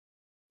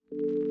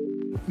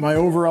My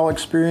overall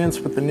experience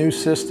with the new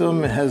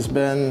system has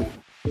been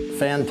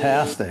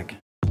fantastic.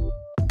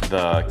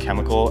 The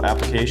chemical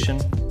application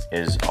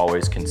is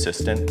always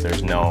consistent.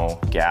 There's no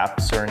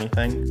gaps or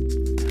anything.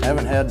 I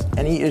haven't had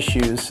any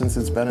issues since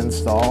it's been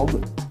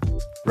installed.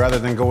 Rather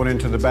than going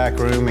into the back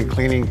room and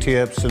cleaning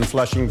tips and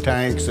flushing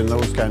tanks and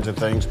those kinds of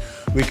things,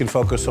 we can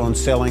focus on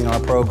selling our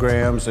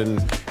programs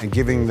and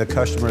giving the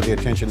customer the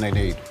attention they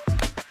need.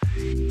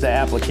 The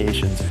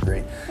applications are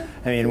great.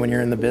 I mean, when you're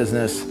in the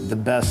business, the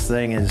best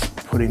thing is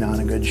putting on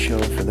a good show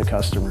for the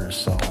customers,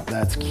 so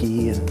that's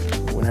key. And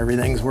when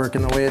everything's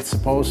working the way it's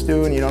supposed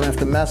to and you don't have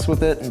to mess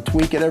with it and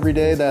tweak it every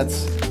day,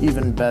 that's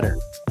even better.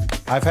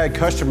 I've had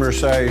customers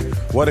say,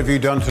 what have you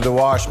done to the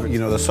wash? You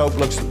know, the soap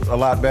looks a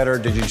lot better.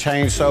 Did you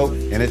change soap?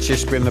 And it's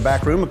just been the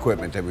backroom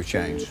equipment that we've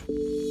changed.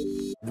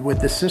 With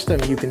the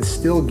system, you can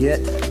still get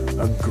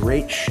a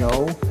great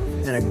show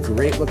and a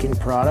great looking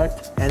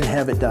product and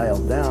have it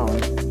dialed down,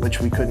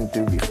 which we couldn't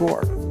do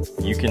before.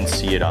 You can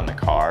see it on the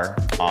car,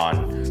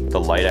 on the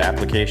light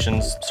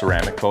applications,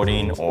 ceramic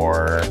coating,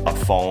 or a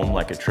foam,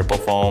 like a triple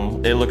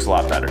foam. It looks a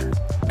lot better.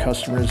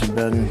 Customers have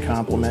been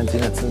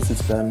complimenting it since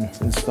it's been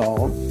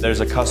installed. There's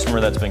a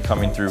customer that's been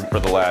coming through for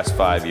the last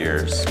 5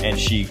 years, and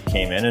she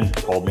came in and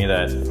told me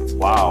that,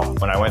 wow,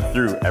 when I went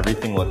through,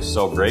 everything looks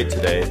so great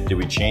today. Did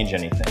we change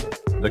anything?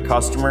 The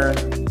customer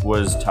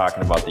was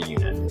talking about the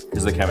unit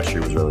because the chemistry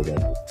was really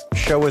good.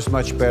 Show is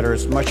much better,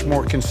 it's much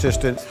more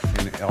consistent,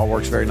 and it all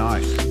works very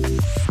nice.